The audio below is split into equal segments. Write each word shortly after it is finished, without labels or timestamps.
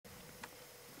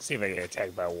See if I get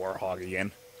attacked by a warhog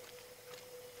again.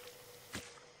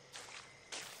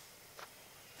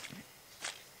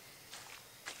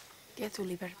 Get to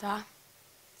Libertad,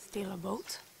 steal a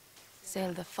boat,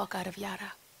 sail the fuck out of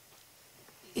Yara.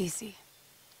 Easy.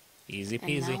 Easy And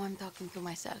peasy. now I'm talking to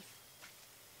myself.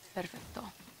 Perfecto.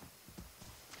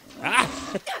 Ah!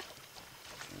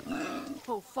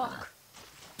 Oh, fuck.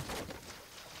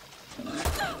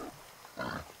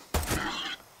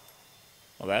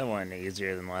 Well, that went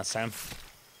easier than last time.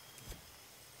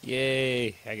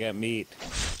 Yay! I got meat.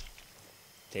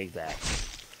 Take that.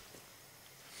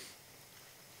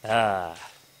 Ah.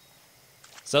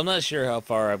 So I'm not sure how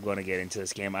far I'm going to get into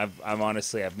this game. I'm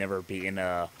honestly, I've never beaten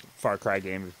a Far Cry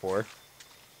game before.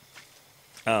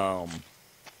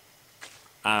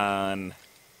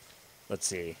 Let's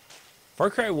see. Far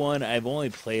Cry 1, I've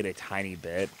only played a tiny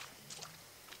bit.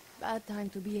 Bad time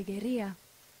to be a guerrilla.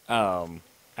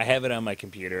 I have it on my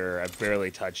computer. I've barely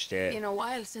touched it. Been a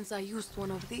while since I used one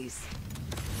of these.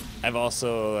 I've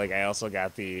also, I also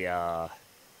got the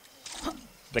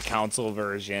console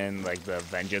version, like the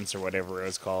Vengeance or whatever it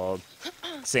was called.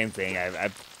 Same thing.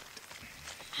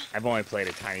 I've only played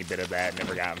a tiny bit of that,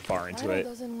 never gotten far into it.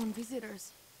 Doesn't want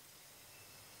visitors.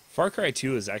 Far Cry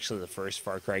 2 is actually the first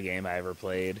Far Cry game I ever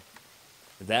played.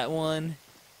 That one,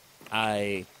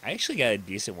 I actually got a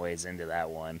decent ways into that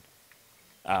one.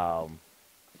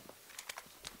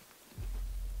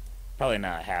 Probably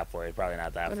not halfway, probably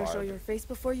not that Gonna far. show your face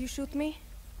before you shoot me?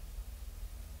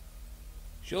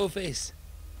 Show a face.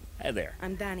 Hi there.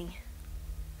 I'm Danny,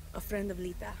 a friend of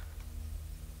Lita.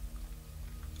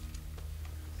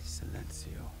 Silencio.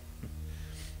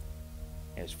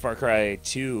 Yes, Far Cry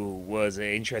 2 was an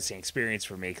interesting experience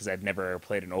for me because I'd never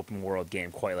played an open world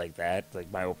game quite like that.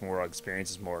 Like, my open world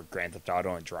experience is more Grand Theft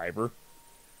Auto and Driver.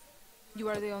 You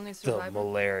are the only The survivor?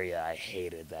 malaria, I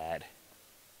hated that.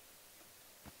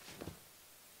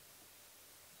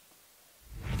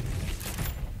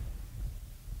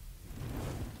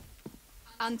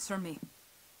 Answer me.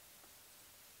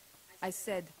 I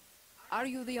said, are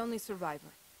you the only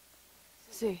survivor?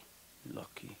 See,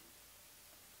 Lucky.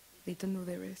 Lita knew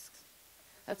the risks.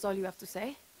 that's all you have to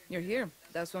say? You're here.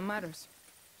 That's what matters.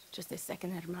 Just a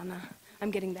second, hermana.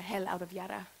 I'm getting the hell out of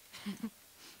Yara.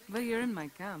 But you're in my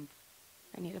camp.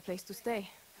 I need a place to stay.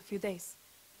 A few days.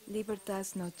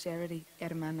 Libertad's no charity,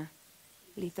 hermana.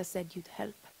 Lita said you'd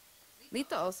help.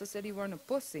 Lita also said you weren't a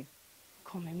pussy.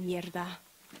 Come mierda.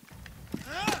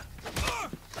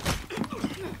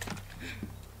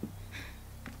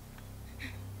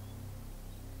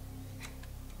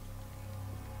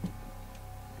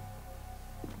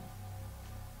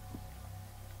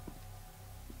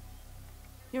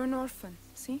 You're an orphan,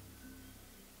 see?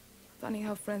 Funny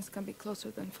how friends can be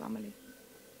closer than family.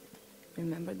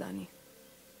 Remember, Danny,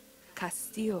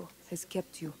 Castillo has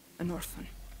kept you an orphan.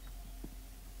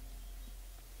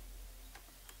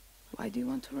 Why do you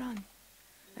want to run?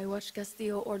 I watched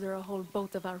Castillo order a whole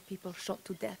boat of our people shot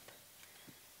to death.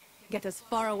 Get as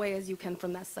far away as you can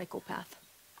from that psychopath.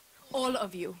 All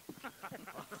of you.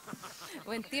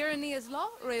 When tyranny is law,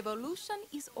 revolution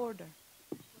is order.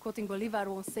 Quoting Bolivar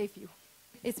won't save you.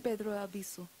 It's Pedro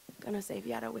Albizu. Gonna save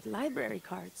Yara with library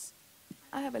cards.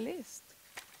 I have a list.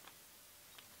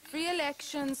 Free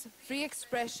elections, free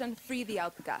expression, free the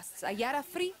outcasts. A Yara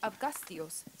free of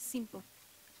Castillos. Simple.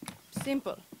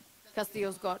 Simple.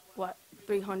 Castillo's got, what,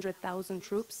 300,000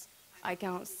 troops? I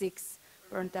count 6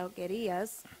 burnt-out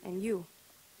guerrillas, and you,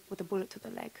 with a bullet to the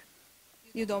leg.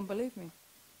 You don't believe me?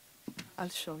 I'll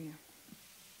show you.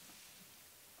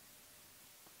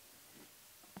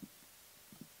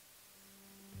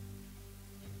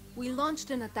 We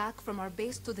launched an attack from our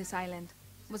base to this island.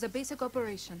 It was a basic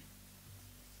operation.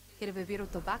 Hit a Viviro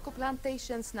tobacco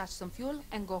plantation, snatch some fuel,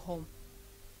 and go home.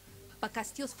 But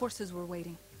Castillo's forces were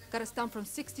waiting. Got us down from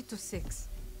 60 to 6.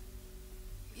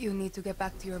 You need to get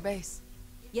back to your base.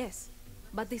 Yes,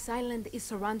 but this island is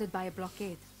surrounded by a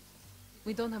blockade.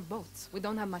 We don't have boats, we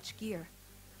don't have much gear.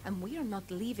 And we are not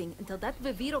leaving until that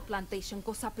Viviro plantation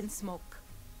goes up in smoke.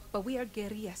 But we are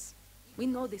guerrillas. We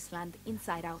know this land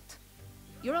inside out.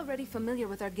 You're already familiar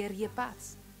with our guerrilla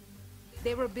paths.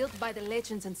 They were built by the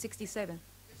legends in 67.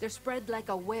 They're spread like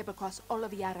a web across all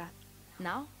of Yara.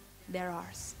 Now, they're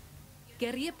ours.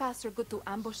 Guerrilla paths are good to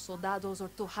ambush soldados or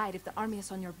to hide if the army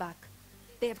is on your back.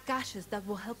 They have caches that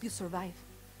will help you survive.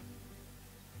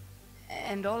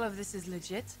 And all of this is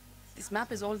legit? This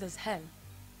map is old as hell.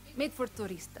 Made for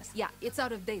turistas. Yeah, it's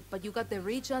out of date, but you got the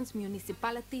regions,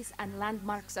 municipalities, and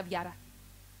landmarks of Yara.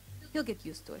 You'll get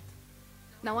used to it.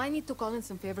 Now I need to call in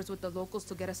some favors with the locals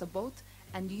to get us a boat,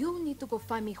 and you need to go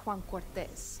find me Juan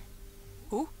Cortez.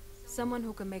 Who? Someone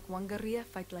who can make one guerrilla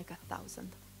fight like 1,000.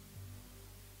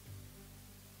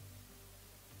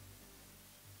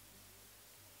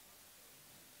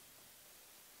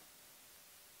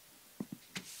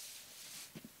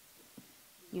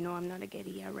 You know I'm not a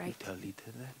guerrilla, right? Talita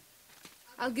that?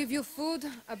 I'll give you food,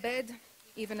 a bed,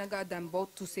 even a goddamn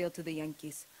boat to sail to the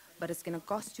Yankees. But it's gonna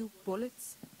cost you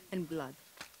bullets and blood.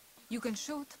 You can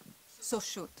shoot, so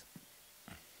shoot.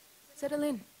 Settle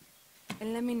in,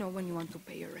 and let me know when you want to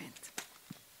pay your rent.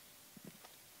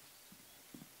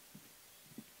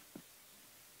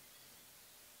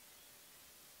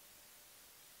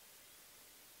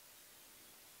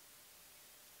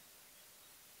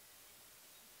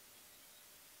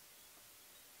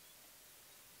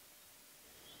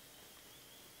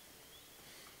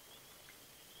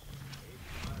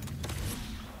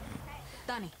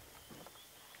 Danny,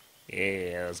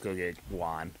 Yeah, let's go get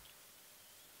Juan.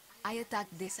 I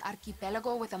attacked this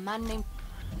archipelago with a man named...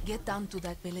 Get down to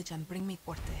that village and bring me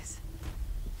Cortez.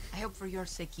 I hope for your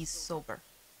sake he's sober.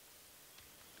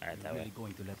 Alright, that We're way. really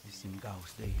going to let this Singao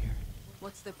stay here?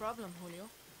 What's the problem, Julio?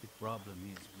 The problem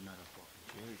is we're not a fucking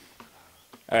charity.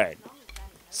 Alright.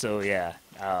 So yeah,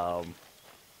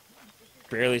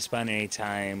 barely spent any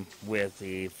time with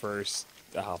the first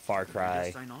Far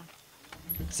Cry. Sign on?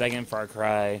 Second Far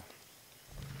Cry.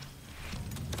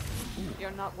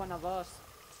 You're not one of us.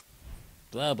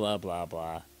 Blah blah blah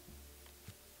blah.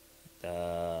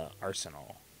 The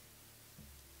Arsenal.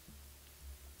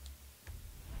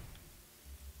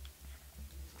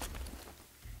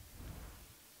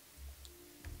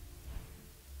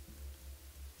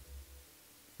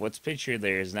 What's pictured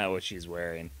there is not what she's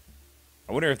wearing.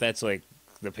 I wonder if that's like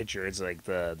the picture is like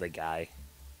the guy.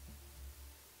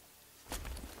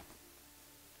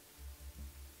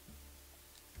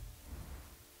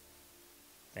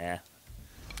 Yeah.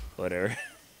 Whatever.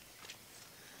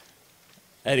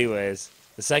 Anyways,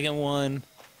 the second one,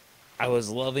 I was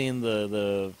loving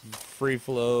the free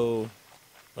flow,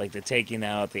 like the taking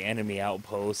out the enemy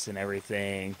outposts and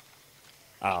everything.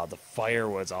 The fire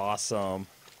was awesome.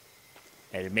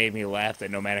 And it made me laugh that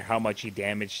no matter how much you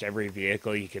damaged every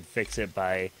vehicle, you could fix it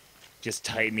by just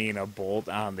tightening a bolt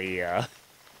on the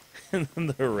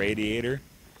the radiator.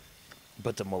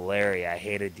 But the malaria, I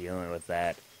hated dealing with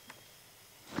that.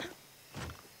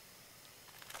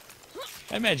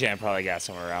 I imagine I probably got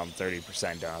somewhere around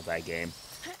 30% done with that game.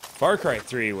 Far Cry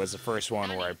 3 was the first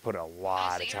one where I put a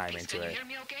lot of time into it. Hear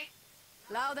me okay?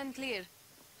 Loud and clear.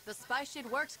 The spy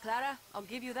shit works, Clara. I'll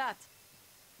give you that.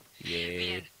 Yeah.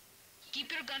 Bien.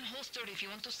 Keep your gun holstered if you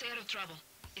want to stay out of trouble,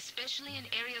 especially in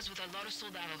areas with a lot of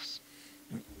soldados.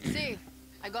 See,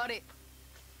 I got it.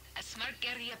 A smart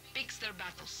guerrilla picks their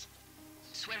battles.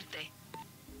 Suerte.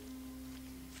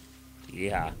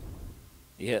 Yeah.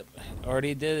 Yep.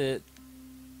 Already did it.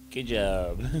 Good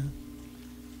job.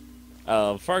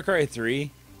 Far Cry 3.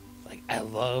 Like, I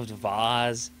loved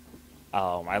Vaz.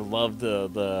 I loved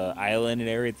the island and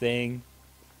everything.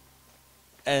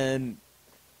 And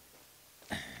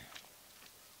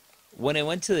when I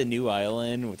went to the new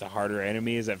island with the harder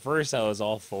enemies, at first I was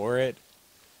all for it.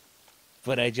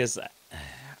 But I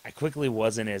quickly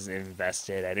wasn't as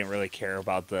invested. I didn't really care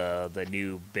about the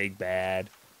new big bad.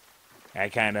 I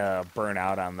kind of burnt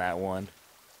out on that one.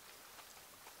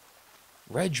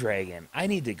 Red Dragon. I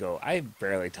need to go. I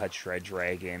barely touched Red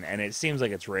Dragon, and it seems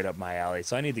like it's right up my alley,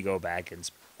 so I need to go back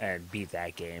and beat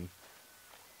that game.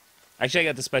 Actually, I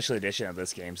got the special edition of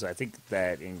this game, so I think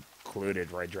that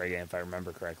included Red Dragon, if I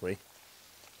remember correctly.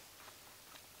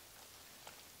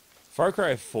 Far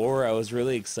Cry 4, I was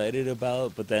really excited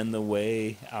about, but then the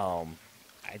way, I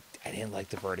didn't like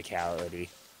the verticality.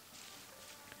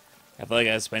 I felt like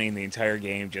I was spending the entire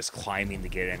game just climbing to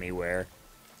get anywhere.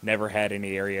 Never had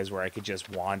any areas where I could just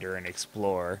wander and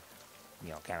explore, you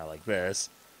know, kind of like this.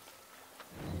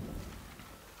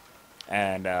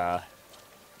 And, then...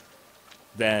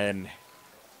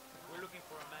 We're looking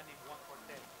for a man named Juan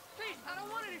Cortez. Please, I don't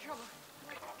want any trouble.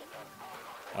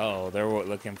 Oh, they're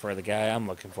looking for the guy I'm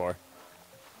looking for.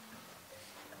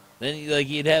 Then, like,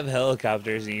 you'd have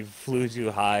helicopters and you flew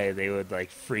too high, they would, like,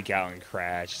 freak out and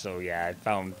crash. So, yeah, I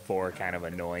found 4 kind of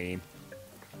annoying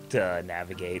to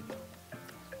navigate.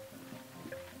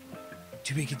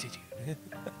 To be continued.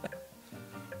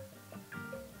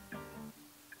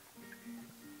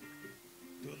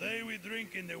 Today we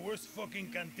drink in the worst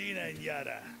fucking cantina in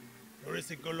Yara. Or is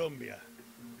it Colombia?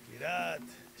 Herat,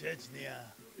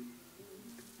 Chechnya.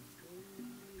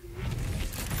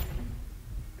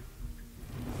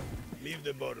 Leave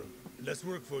the bottle. Let's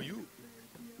work for you.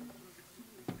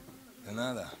 De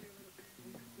nada.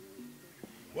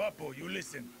 Guapo, you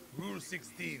listen. Rule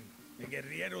 16. The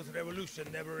guerrilleros' revolution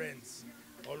never ends.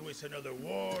 Always another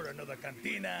war, another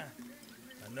cantina,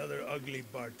 another ugly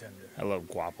bartender. I love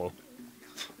Guapo.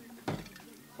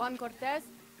 Juan Cortez?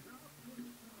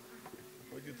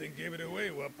 What do you think gave it away,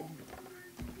 Guapo?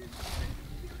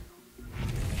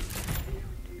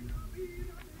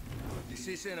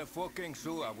 This isn't a fucking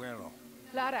zoo, abuelo.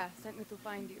 Clara sent me to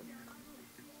find you.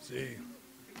 See,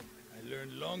 I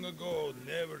learned long ago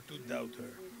never to doubt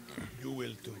her. You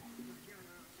will too.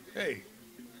 Hey,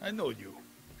 I know you.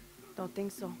 Don't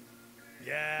think so.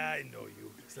 Yeah, I know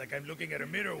you. It's like I'm looking at a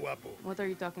mirror, Guapo. What are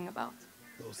you talking about?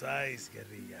 Those eyes,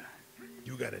 Guerrilla.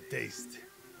 You got a taste.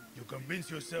 You convince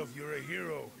yourself you're a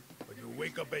hero, but you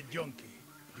wake up a junkie,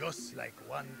 just like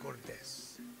Juan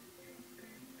Cortez.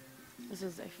 This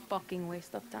is a fucking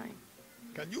waste of time.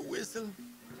 Can you whistle?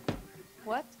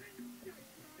 What?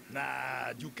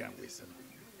 Nah, you can't whistle.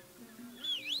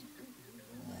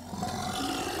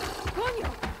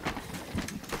 Coño!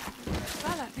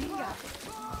 Clara, venga.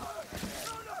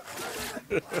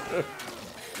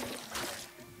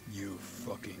 You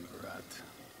fucking rat.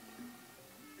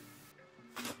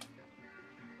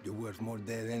 You're worth more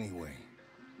dead anyway.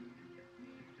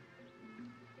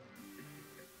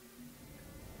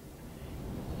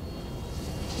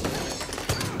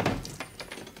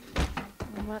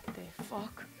 What the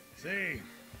fuck? See,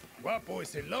 Guapo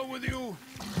is in love with you.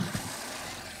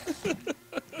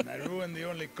 And I ruined the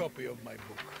only copy of my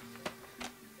book.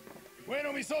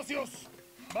 Bueno, mis socios,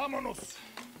 vámonos.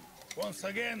 Once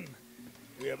again,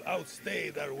 we have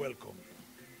outstayed our welcome.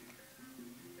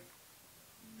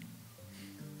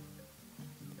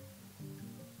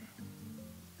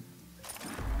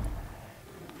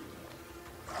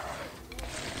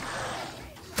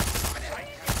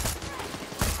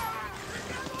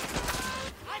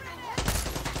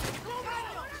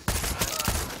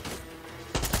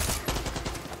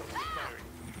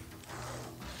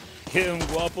 Get him,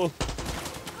 Guapo.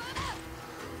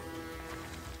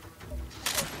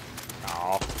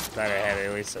 Oh, thought I had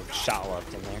at least some shot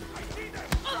left in there.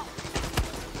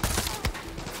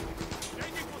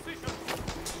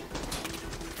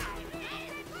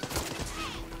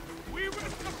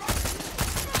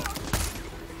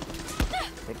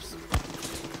 Oops.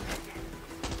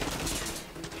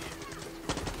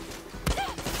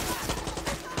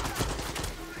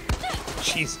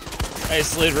 Jeez, I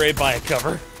slid right by a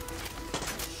cover.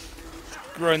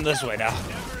 Run this way now.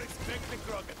 Never expect the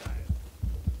crocodile.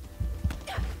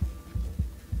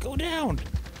 Go down.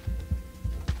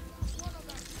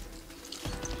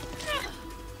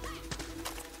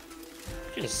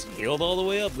 Just healed all the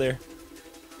way up there.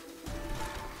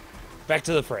 Back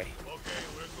to the fray. Okay,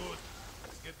 we're good.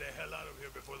 Let's get the hell out of here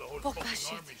before the whole Fuck that fucking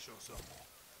shit. army shows up.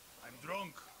 I'm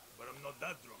drunk, but I'm not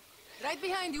that drunk. Right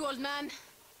behind you, old man.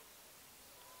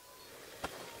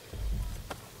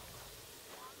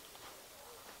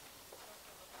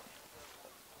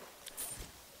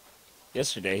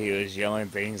 Yesterday he was yelling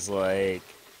things like,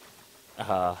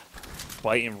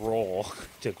 bite and roll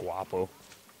to Guapo.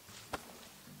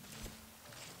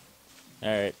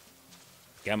 Alright.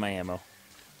 Got my ammo.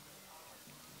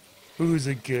 Who's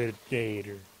a good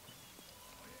dater?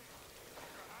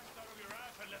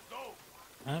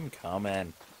 I'm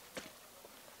coming.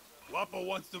 Guapo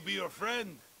wants to be your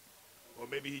friend. Or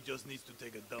maybe he just needs to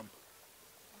take a dump.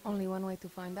 Only one way to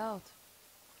find out.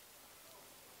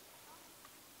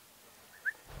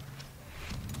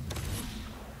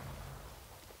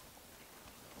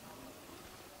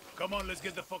 Come on, let's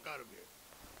get the fuck out of here.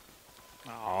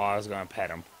 Oh, I was gonna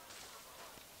pet him.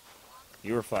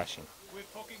 You were flashing. We're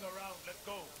fucking around, let's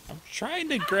go. I'm trying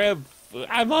to grab...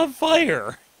 I'm on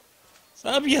fire!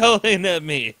 Stop yelling at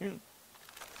me!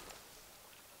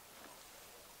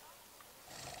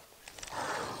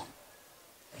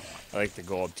 I like the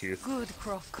gold tooth. Good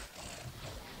croc.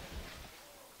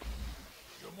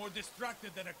 You're more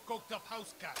distracted than a coked up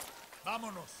house cat.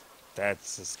 Vámonos.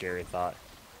 That's a scary thought.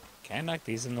 Can I knock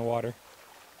these in the water?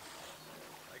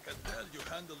 I can tell you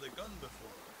handled a gun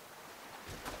before.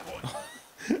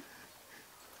 Boy.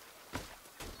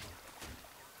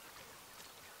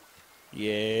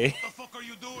 Yay. What the fuck are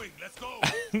you doing? Let's go.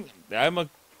 I'm a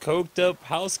coked up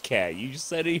house cat. You just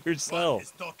said it Juan yourself.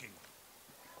 is talking.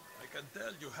 I can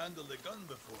tell you handled a gun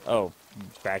before. Oh,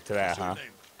 back to that, What's your huh?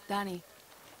 name? Danny.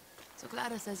 So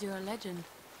Clara says you're a legend.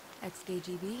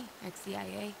 Ex-KGB,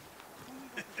 ex-CIA.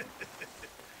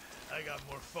 I got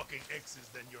more fucking X's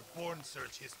than your porn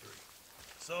search history.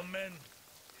 Some men,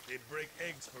 they break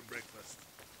eggs for breakfast.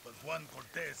 But Juan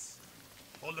Cortez,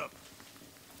 hold up.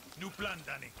 New plan,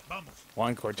 Danny. Vamos.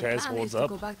 Juan The Cortez plan holds is to up.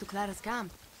 go back to Clara's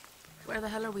camp. Where the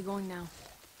hell are we going now?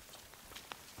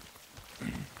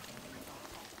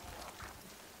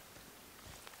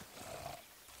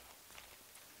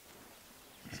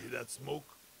 See that smoke?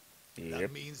 Yep.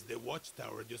 That means the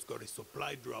watchtower just got a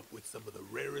supply drop with some of the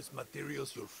rarest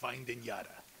materials you'll find in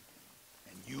Yara.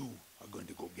 And you are going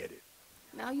to go get it.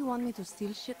 Now you want me to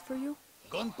steal shit for you?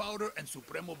 Gunpowder and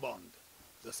Supremo Bond.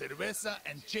 the cerveza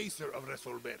and chaser of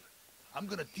Resolver. I'm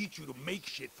gonna teach you to make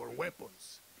shit for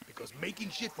weapons. Because making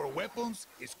shit for weapons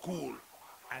is cool.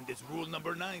 And it's rule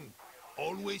number 9.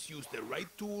 Always use the right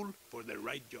tool for the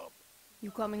right job.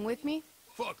 You coming with me?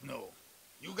 Fuck no.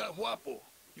 You got Guapo.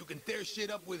 You can tear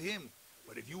shit up with him.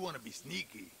 But if you want to be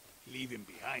sneaky, leave him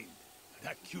behind.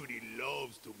 That cutie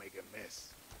loves to make a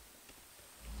mess.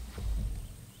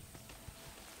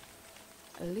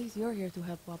 At least you're here to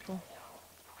help, Guapo.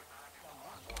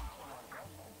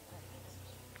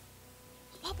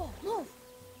 Guapo, move!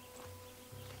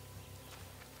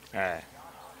 Alright.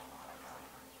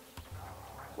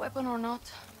 Weapon or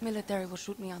not, military will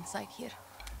shoot me on sight here.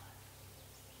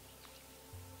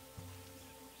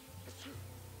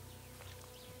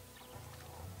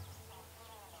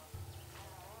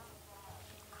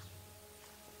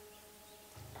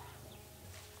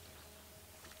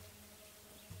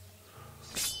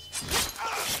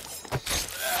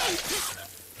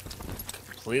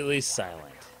 Completely silent.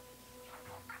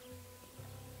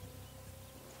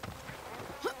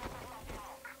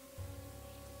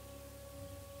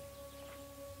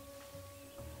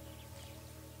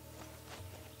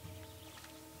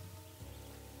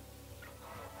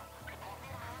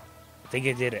 I think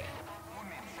I did it.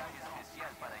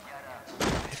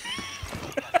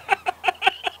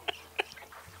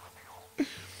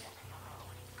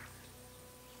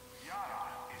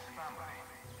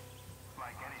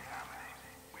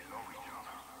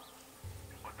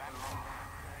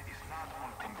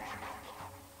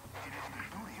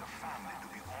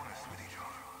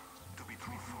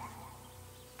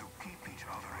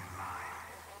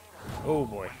 Oh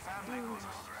boy.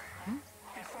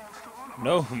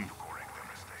 No.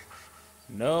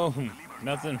 No.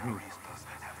 Nothing.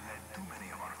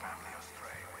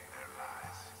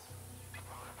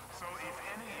 So if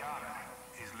any Yara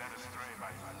is led astray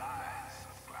by the lies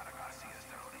of Clara Garcia's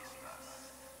terroristas,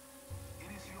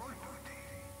 it is your duty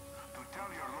to tell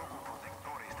your local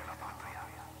protectores de la patria.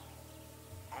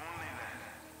 Only then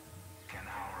can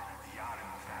our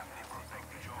Yaran family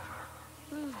protect each other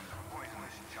from the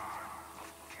poisonous charm of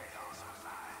chaos and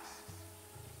lies.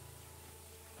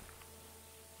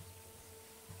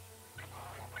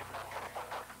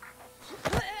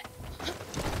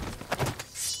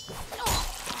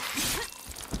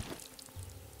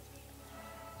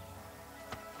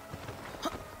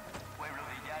 Pueblo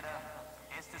de Yara,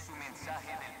 este es un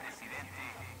mensaje del presidente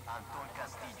Antón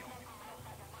Castillo.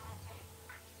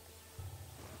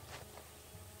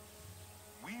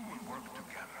 We will work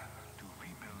together to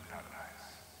rebuild paradise.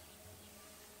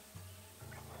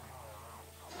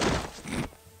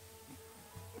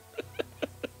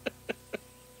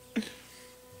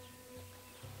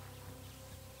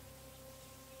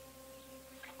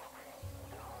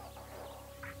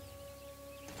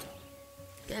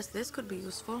 Guess this could be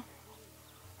useful.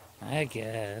 I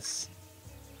guess.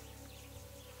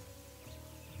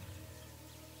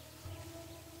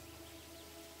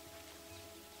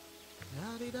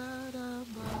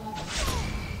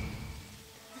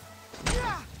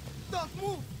 Don't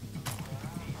move!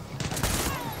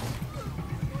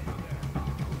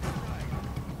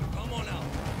 Come on out.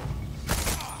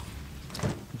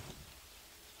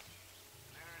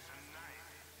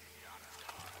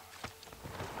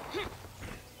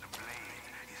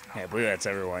 Yeah, I believe that's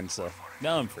everyone, so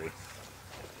now I'm free.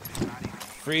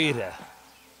 Free to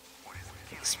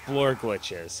explore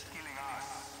glitches. Killing us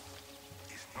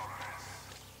is tolerance.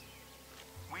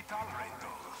 We tolerate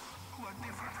those who are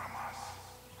different from us.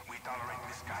 We tolerate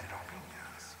misguided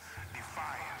opinions,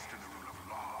 defiance to the rule of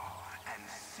law, and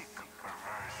sick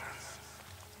perversions.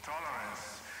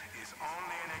 Tolerance is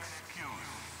only an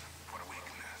excuse for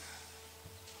weakness.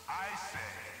 I say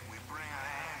we bring an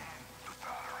end to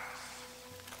tolerance.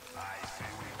 I say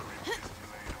we grip this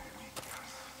blade of weakness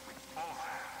with both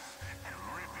hands and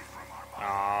rip it from our bodies.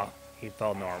 Ah, he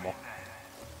felt normal.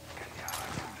 Can Yara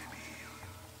truly be healed?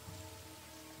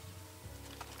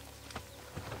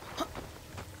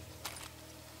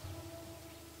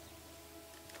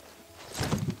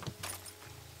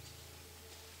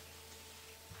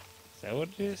 Is that what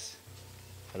it is?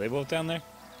 Are they both down there?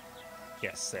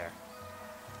 Yes, there.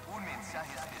 Un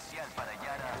mensaje especial para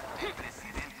Yara del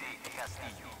presidente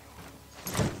Castillo.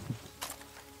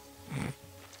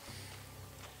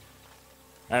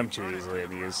 I'm too easily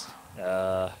abused.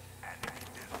 Got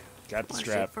the One shit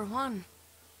strap. for one.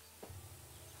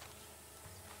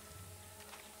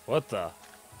 What the?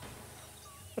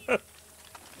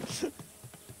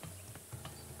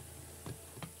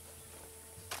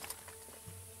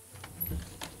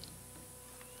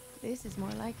 This is more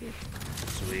like it.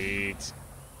 Sweet.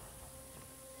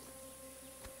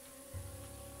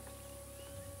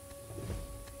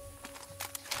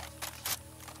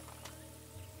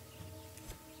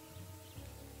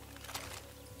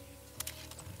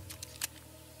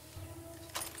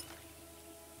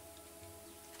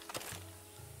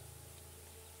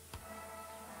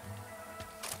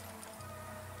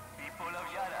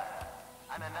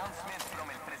 An announcement from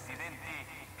el presidente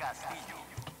Castillo.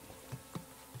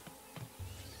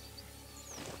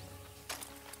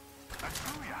 A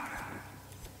true Yara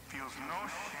feels no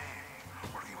shame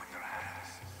working with their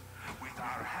hands. With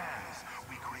our hands,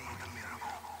 we create a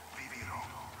miracle. Viviro.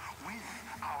 With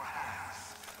our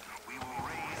hands, we will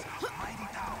raise mighty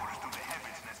towers to the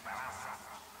heavens in Esperanza.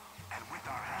 And with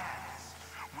our hands,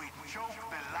 we choke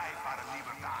the life out of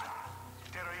Libertad.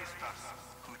 Terroristas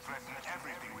who threaten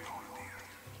everything we hold dear.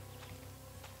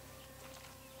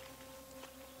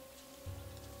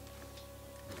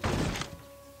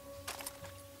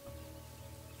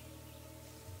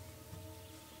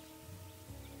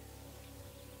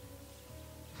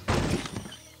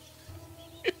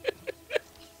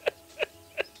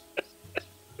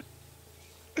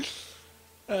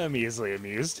 I'm easily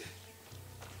amused.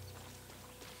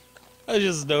 I was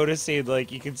just noticing,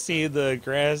 like, you can see the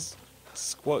grass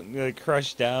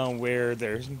crushed down where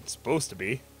they're supposed to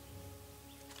be.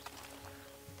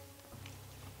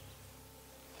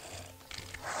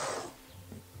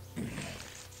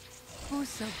 Who's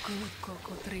so good,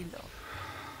 Cocodrilo?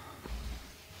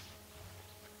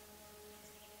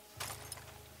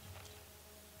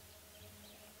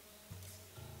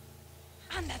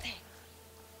 Ándate.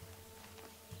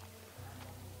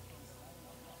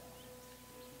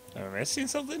 Am I missing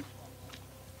something?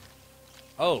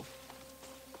 Oh.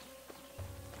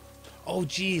 Oh,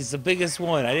 geez, the biggest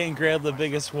one. I didn't grab the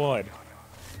biggest one.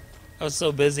 I was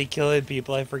so busy killing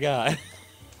people, I forgot.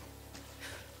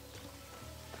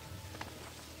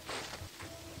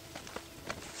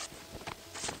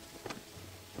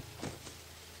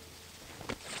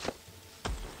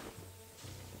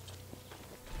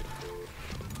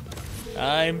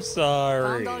 I'm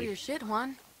sorry. Found all your shit,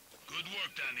 Juan. Good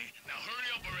work, Danny. Now hurry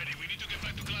up already. We need to get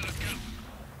back to Clara's camp.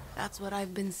 That's what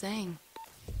I've been saying.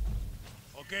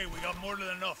 Okay, we got more than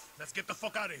enough. Let's get the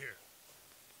fuck out of here.